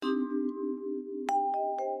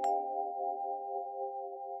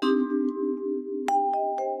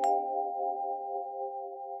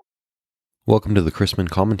Welcome to the Chrisman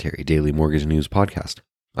Commentary Daily Mortgage News Podcast.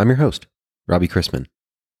 I'm your host, Robbie Chrisman.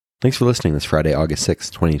 Thanks for listening this Friday, August 6,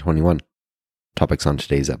 2021. Topics on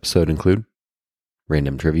today's episode include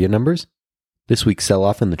random trivia numbers, this week's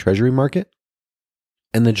sell-off in the Treasury market,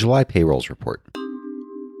 and the July payrolls report.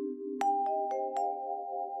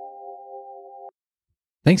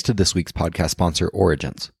 Thanks to this week's podcast sponsor,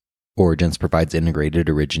 Origence. Origence provides integrated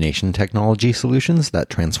origination technology solutions that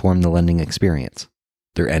transform the lending experience.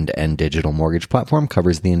 Their end-to-end digital mortgage platform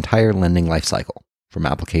covers the entire lending lifecycle, from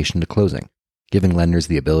application to closing, giving lenders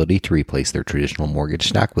the ability to replace their traditional mortgage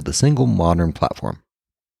stack with a single modern platform.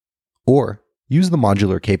 Or use the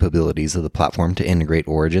modular capabilities of the platform to integrate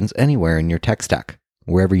Origins anywhere in your tech stack,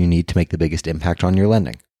 wherever you need to make the biggest impact on your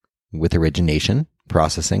lending. With origination,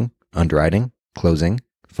 processing, underwriting, closing,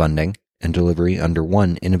 funding, and delivery under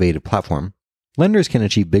one innovative platform, lenders can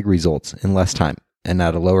achieve big results in less time and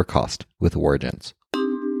at a lower cost with Origins.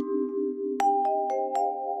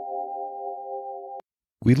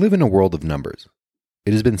 We live in a world of numbers.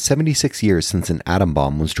 It has been 76 years since an atom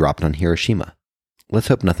bomb was dropped on Hiroshima. Let's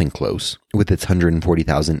hope nothing close, with its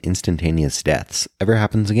 140,000 instantaneous deaths, ever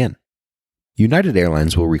happens again. United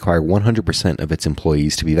Airlines will require 100% of its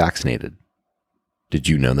employees to be vaccinated. Did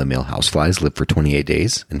you know that male houseflies live for 28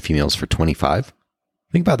 days and females for 25?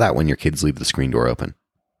 Think about that when your kids leave the screen door open.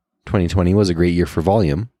 2020 was a great year for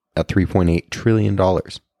volume, at $3.8 trillion.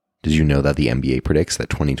 Did you know that the NBA predicts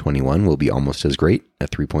that 2021 will be almost as great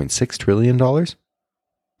at $3.6 trillion?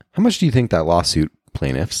 How much do you think that lawsuit,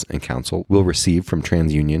 plaintiffs, and counsel will receive from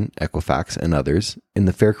TransUnion, Equifax, and others in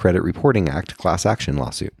the Fair Credit Reporting Act class action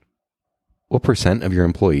lawsuit? What percent of your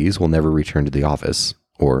employees will never return to the office,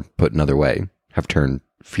 or, put another way, have turned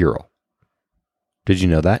feral? Did you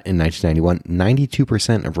know that in 1991,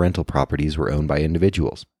 92% of rental properties were owned by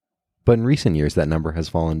individuals, but in recent years that number has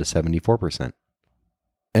fallen to 74%?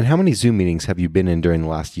 And how many Zoom meetings have you been in during the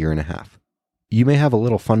last year and a half? You may have a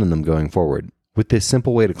little fun in them going forward with this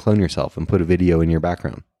simple way to clone yourself and put a video in your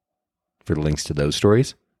background. For the links to those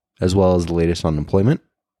stories, as well as the latest on employment,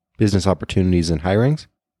 business opportunities and hirings,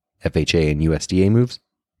 FHA and USDA moves,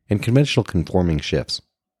 and conventional conforming shifts,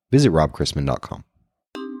 visit robchrisman.com.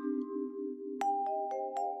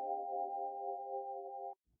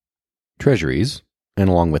 Treasuries, and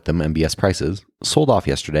along with them MBS prices, sold off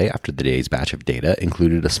yesterday after the day's batch of data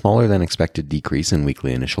included a smaller than expected decrease in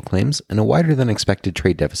weekly initial claims and a wider than expected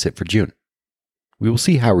trade deficit for June. We will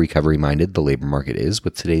see how recovery-minded the labor market is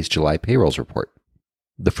with today's July payrolls report.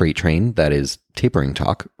 The freight train, that is, tapering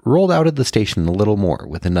talk, rolled out of the station a little more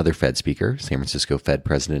with another Fed speaker, San Francisco Fed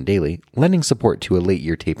President Daly, lending support to a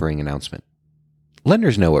late-year tapering announcement.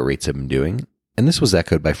 Lenders know what rates have been doing, and this was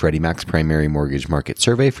echoed by Freddie Mac's primary mortgage market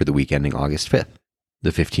survey for the week ending August 5th. The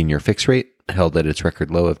 15-year fixed rate held at its record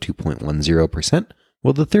low of 2.10%,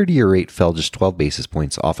 while the 30-year rate fell just 12 basis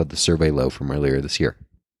points off of the survey low from earlier this year.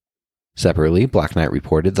 Separately, Black Knight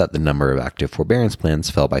reported that the number of active forbearance plans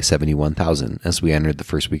fell by 71,000 as we entered the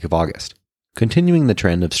first week of August, continuing the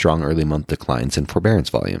trend of strong early month declines in forbearance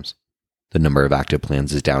volumes. The number of active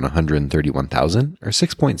plans is down 131,000, or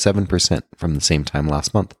 6.7% from the same time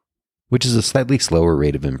last month, which is a slightly slower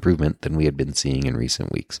rate of improvement than we had been seeing in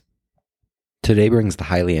recent weeks. Today brings the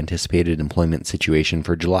highly anticipated employment situation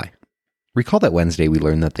for July. Recall that Wednesday we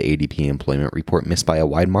learned that the ADP employment report missed by a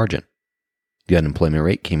wide margin. The unemployment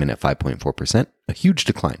rate came in at 5.4%, a huge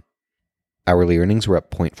decline. Hourly earnings were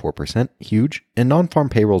up 0.4%, huge, and non-farm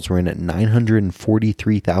payrolls were in at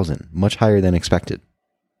 943,000, much higher than expected.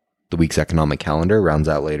 The week's economic calendar rounds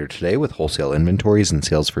out later today with wholesale inventories and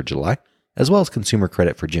sales for July, as well as consumer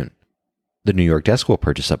credit for June. The New York desk will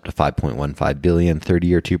purchase up to $5.15 billion,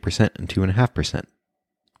 30-year 2% and 2.5%.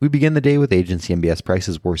 We begin the day with agency MBS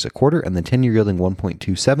prices worse a quarter and the 10-year yielding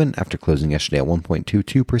 1.27 after closing yesterday at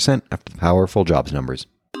 1.22% after the powerful jobs numbers.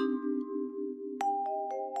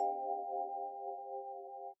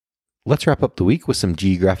 Let's wrap up the week with some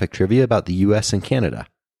geographic trivia about the US and Canada.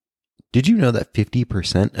 Did you know that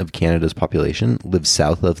 50% of Canada's population lives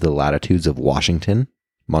south of the latitudes of Washington,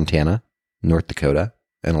 Montana, North Dakota,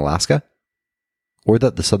 and Alaska? Or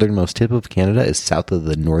that the southernmost tip of Canada is south of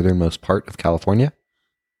the northernmost part of California?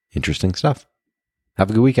 Interesting stuff.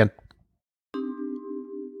 Have a good weekend.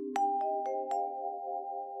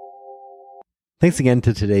 Thanks again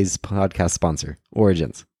to today's podcast sponsor,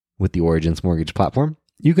 Origence. With the Origence mortgage platform,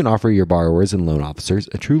 you can offer your borrowers and loan officers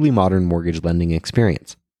a truly modern mortgage lending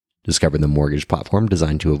experience. Discover the mortgage platform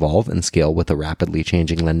designed to evolve and scale with a rapidly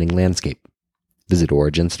changing lending landscape. Visit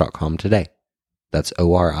origence.com today. That's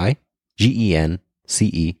ORIGENCE.com.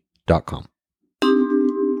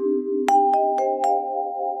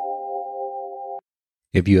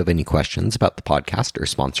 If you have any questions about the podcast or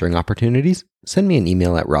sponsoring opportunities, send me an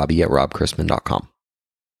email at robbie@robchrisman.com.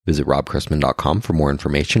 Visit robchrisman.com for more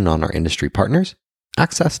information on our industry partners,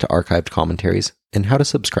 access to archived commentaries, and how to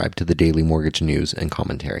subscribe to the daily mortgage news and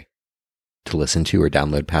commentary. To listen to or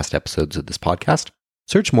download past episodes of this podcast,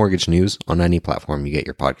 search Mortgage News on any platform you get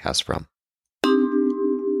your podcasts from.